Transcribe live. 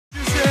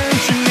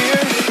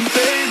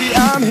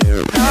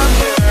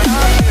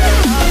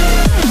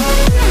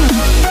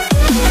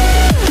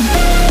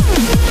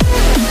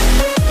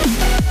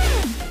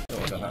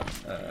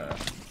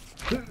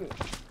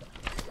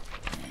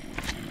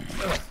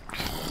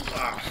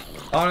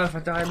Oh no, if I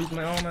die I lose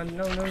my armor.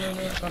 No, no, no,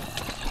 no, I can't.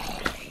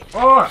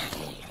 Oh!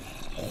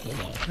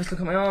 Let's look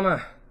at my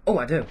armor. Oh,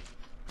 I do.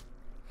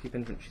 Keep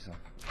inventories on.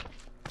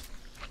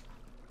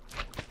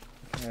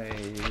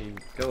 Okay,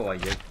 go away,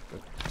 you. Go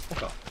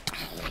fuck off.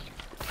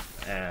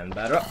 And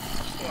batter up.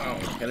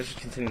 Okay, let's just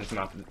continue this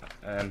map.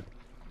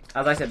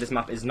 As I said, this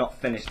map is not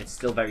finished. It's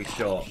still very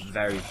short.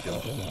 Very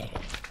short.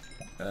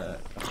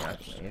 Okay,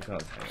 you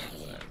can't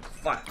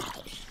fire.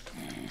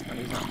 What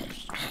is that?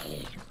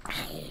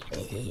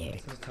 What's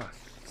this attack?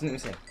 Doesn't even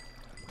say.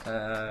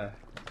 Yeah,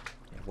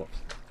 whoops.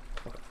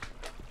 Fuck off.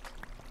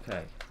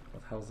 Okay,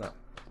 what the hell's that?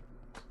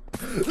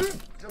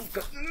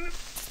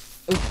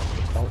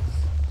 Oh,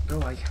 go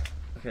away.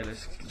 Okay,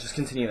 let's just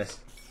continue this.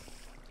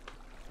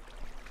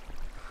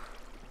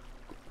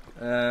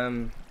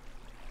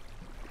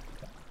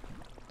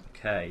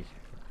 Okay,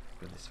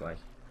 go this way.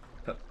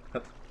 Hup,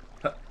 hup,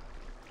 hup.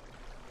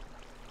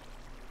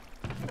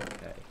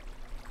 Okay.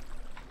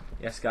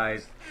 Yes,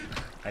 guys,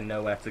 I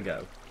know where to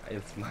go.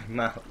 It's my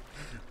map.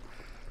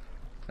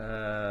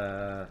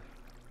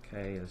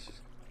 Okay, let's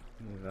just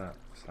move that.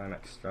 Slime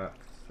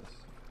extract. That's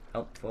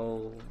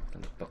helpful.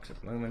 In the box at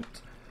the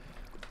moment.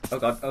 Oh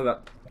god, oh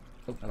god.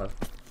 Oh, hello.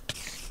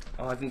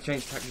 Oh, I didn't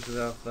change tactics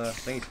of the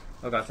things.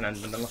 Oh god, it's an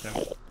enderman, don't look at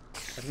him.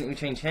 I didn't even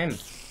change him.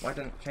 Why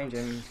didn't I change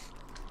him?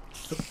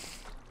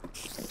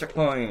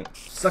 Checkpoint!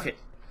 Suck it!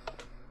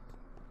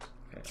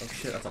 Okay, oh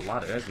shit, that's a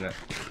ladder, isn't it?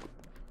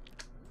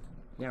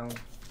 Meow.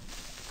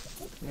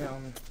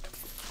 Meow.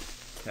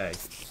 Okay.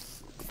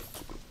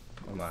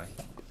 Oh my.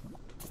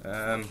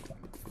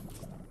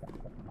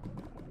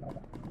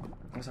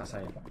 What's that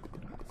saying?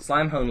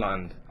 Slime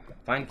Homeland.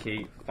 Find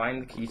key.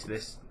 Find the key to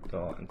this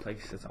door and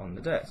place it on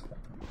the dirt.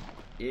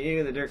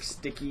 Ew, the dirt's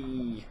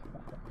sticky.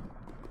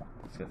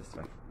 Let's go this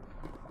way.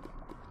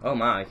 Oh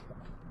my.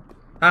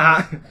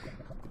 Haha!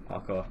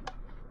 Parkour.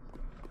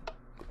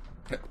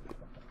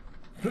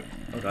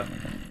 Oh god.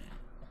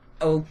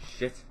 Oh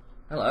shit.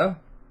 Hello.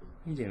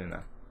 What are you doing in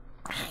there?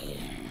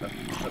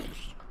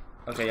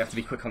 Okay, you have to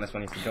be quick on this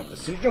one. You have to jump as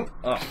soon as you jump.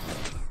 Oh,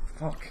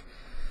 fuck.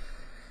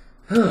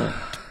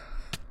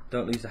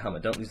 Don't lose the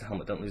helmet. Don't lose the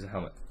helmet. Don't lose the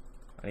helmet.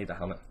 I need the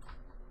helmet.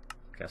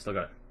 Okay, I still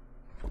got it.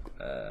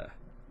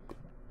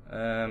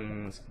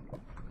 Let's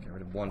get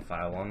rid of one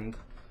fire wand.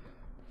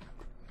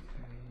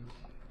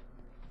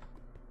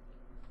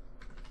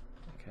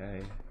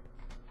 Okay.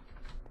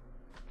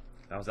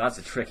 That's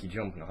a tricky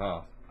jump and a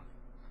half.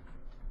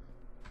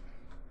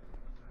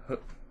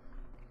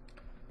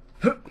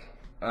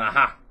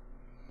 Aha!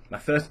 My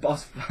first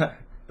boss fight.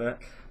 My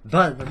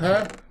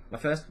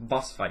first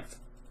boss fight.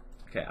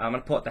 Okay, I'm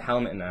gonna put the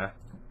helmet in there.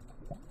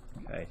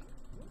 Okay.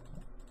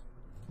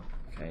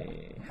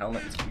 Okay,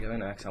 helmet go in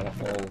there because I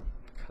want all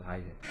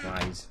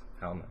Clyde's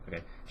helmet.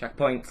 Okay,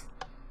 checkpoint.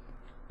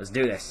 Let's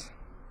do this.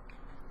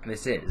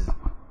 This is.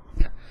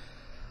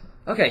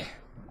 Okay,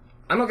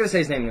 I'm not gonna say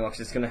his name anymore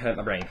because it's gonna hurt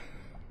my brain.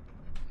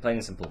 Plain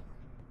and simple.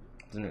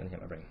 Doesn't really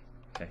hurt my brain.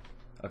 Okay.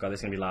 Oh god, this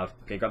is gonna be loud.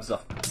 Okay, grab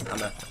stuff.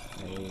 Hammer.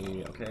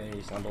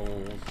 Okay, slime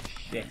balls.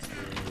 Shit.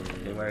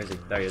 Okay, where is he?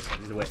 There he is.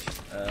 He's the witch.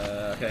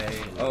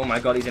 Okay. Oh my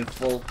god, he's in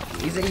full.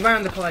 He's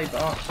wearing the Clyde.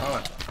 Oh,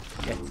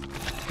 shit.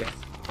 Shit.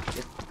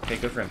 Shit. Okay,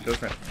 go for him. Go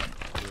for him.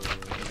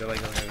 Go away,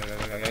 go.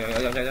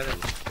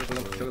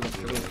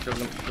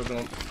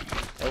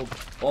 Oh,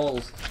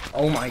 balls.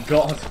 Oh my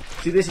god.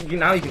 See this?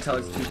 Now you can tell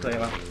it's a two-player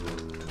map.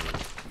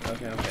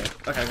 Okay.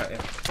 Yeah.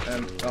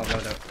 Oh, no,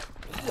 don't.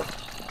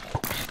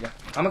 Yeah.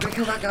 I'm not gonna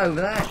kill that guy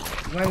over there.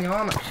 He's wearing the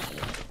armor.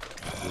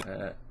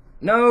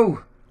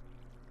 No!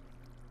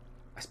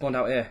 I spawned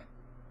out here.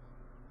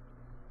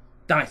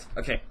 Damn it.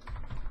 Okay.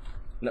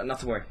 No, not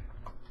to worry.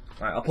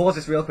 Alright, I'll pause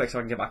this real quick so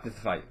I can get back to the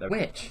fight.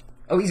 Which?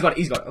 Oh, he's got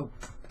it. Oh,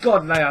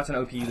 god, that's an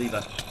OP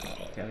lever.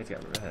 Okay, I need to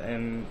get rid of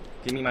him.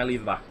 Give me my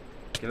lever back.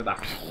 Give it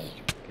back.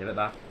 Give it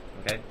back.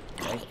 Okay.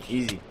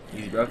 Easy,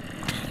 bro.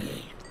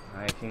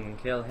 I can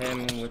kill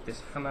him with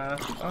this hammer.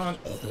 On.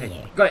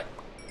 Okay, got it.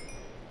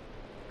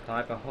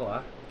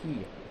 Kaipahoa.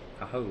 Key.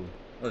 Kaho.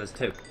 Oh, there's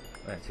two.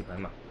 Oh, two by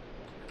map.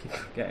 Keep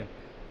getting.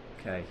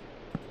 Okay.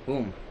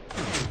 Boom.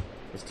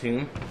 There's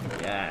tomb.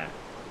 Yeah.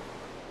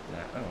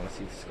 Oh, let's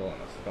see the skull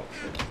on us. I forgot the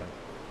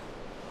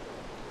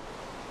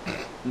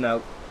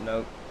skull.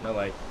 No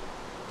way.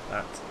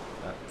 That.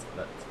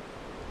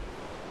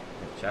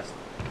 Chest.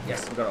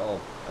 Yes, we got it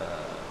all.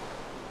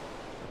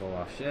 All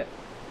our shit.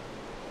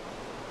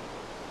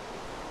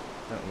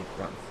 Don't need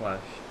rotten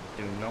flesh.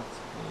 Do not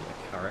need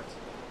a carrot.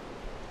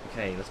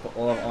 Okay, let's put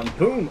all of it on.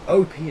 Boom!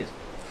 OP as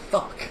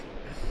fuck!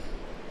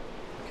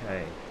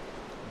 Okay.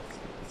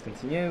 Let's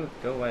continue.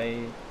 Go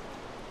away.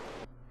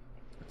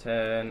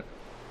 Return.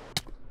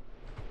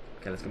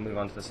 Okay, let's go move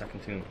on to the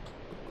second tomb.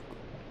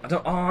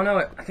 Oh no,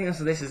 I think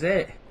this is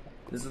it.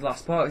 This is the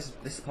last part.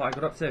 This is the part I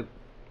got up to.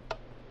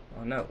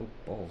 Oh no. Oh,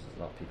 balls. There's a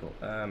lot of people.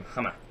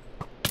 Hammer.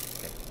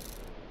 Okay.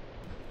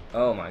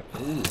 Oh my.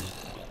 Ooh.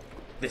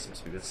 This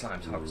must be with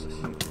slime's hogs.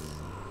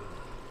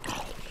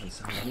 Can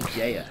sound any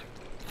gayer.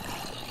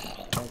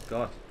 Oh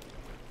god.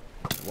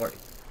 Don't worry.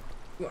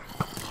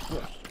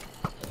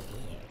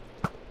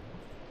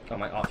 Oh,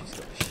 my archery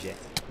skills are shit.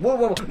 Whoa,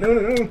 whoa, whoa. No,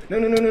 no, no, no, no,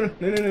 no, no,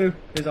 no, no, no.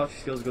 His archery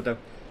skills are good though.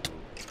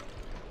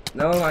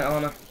 No, my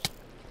armor.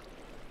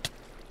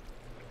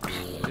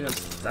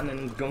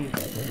 Standing gun.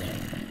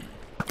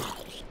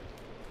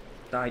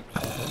 Die.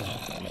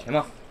 Finish him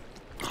off.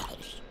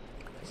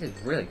 This is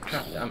really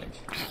crap damage.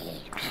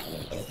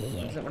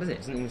 What is it? It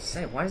doesn't even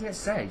say. Why doesn't it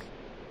say?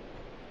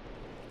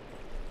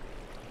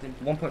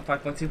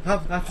 1.5.2.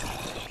 Have that.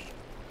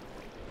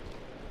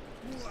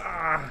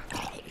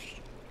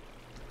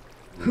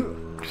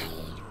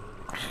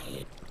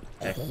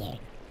 Okay.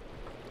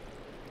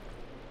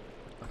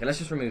 Okay, let's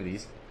just remove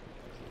these.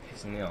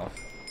 It's pissing me off.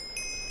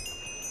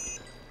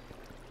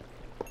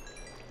 Oh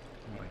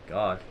my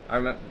god. I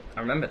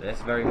remember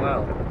this very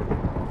well.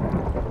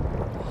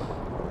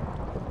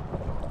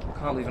 I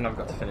can't believe I never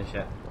got to finish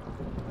it.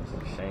 It's a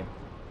shame.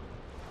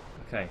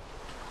 Okay.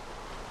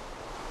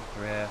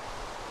 Through here.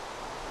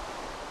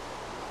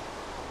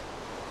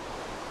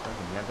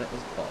 The nether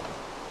is bottom.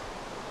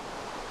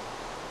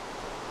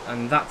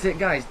 And that's it,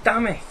 guys.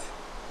 Damn it!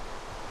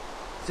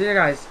 So yeah,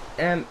 guys.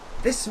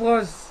 This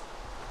was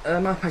a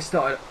map I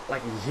started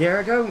like a year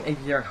ago,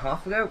 maybe a year and a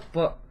half ago.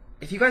 But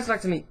if you guys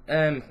like to me,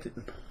 if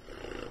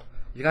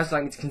you guys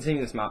like me to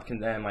continue this map,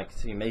 like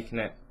continue making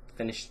it,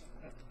 finish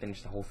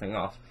the whole thing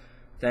off,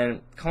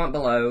 then comment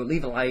below,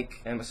 leave a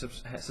like, and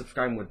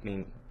subscribing would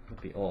be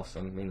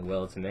awesome, mean the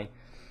world to me.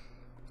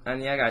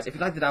 And yeah, guys, if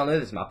you'd like to download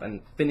this map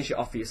and finish it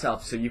off for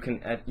yourself, so you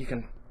can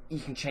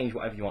change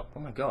whatever you want. Oh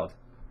my god!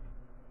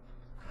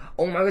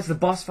 Oh my god! It's the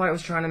boss fight I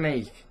was trying to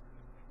make.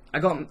 I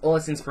got all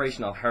this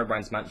inspiration off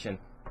Herobrine's Mansion.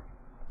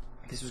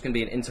 This was going to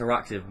be an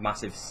interactive,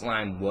 massive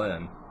slime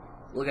worm.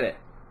 Look at it.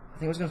 I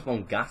think it was going to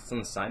spawn ghasts on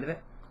the side of it.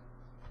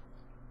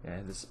 Yeah,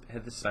 here the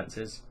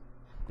dispensers.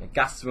 Yeah,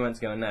 ghasts were meant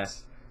to go in there.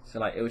 So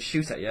like, it would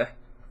shoot at you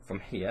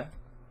from here.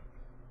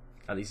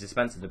 At these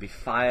dispensers, there'd be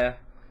fire,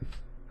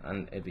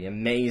 and it'd be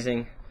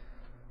amazing.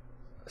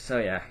 So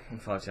yeah,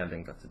 unfortunately I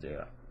didn't get to do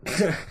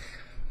that.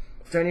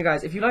 So anyway,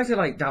 guys, if you'd like to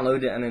like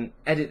download it and then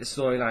edit the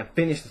storyline,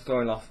 finish the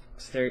storyline off.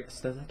 If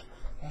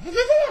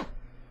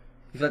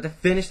you'd like to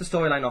finish the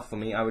storyline off for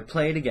me, I would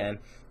play it again,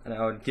 and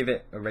I would give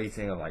it a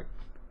rating of like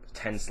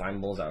 10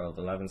 slime balls out of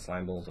 11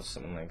 slime balls or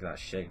something like that.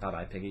 Shit, that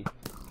eye piggy.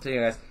 So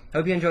yeah, guys,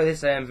 hope you enjoyed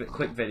this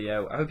quick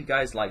video. I hope you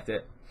guys liked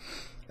it.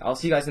 I'll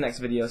see you guys in the next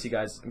video. See you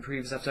guys in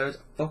previous episodes.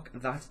 Fuck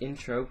that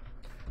intro.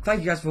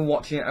 Thank you guys for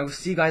watching. I will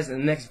see you guys in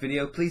the next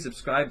video. Please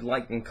subscribe,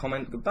 like, and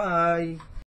comment. Goodbye.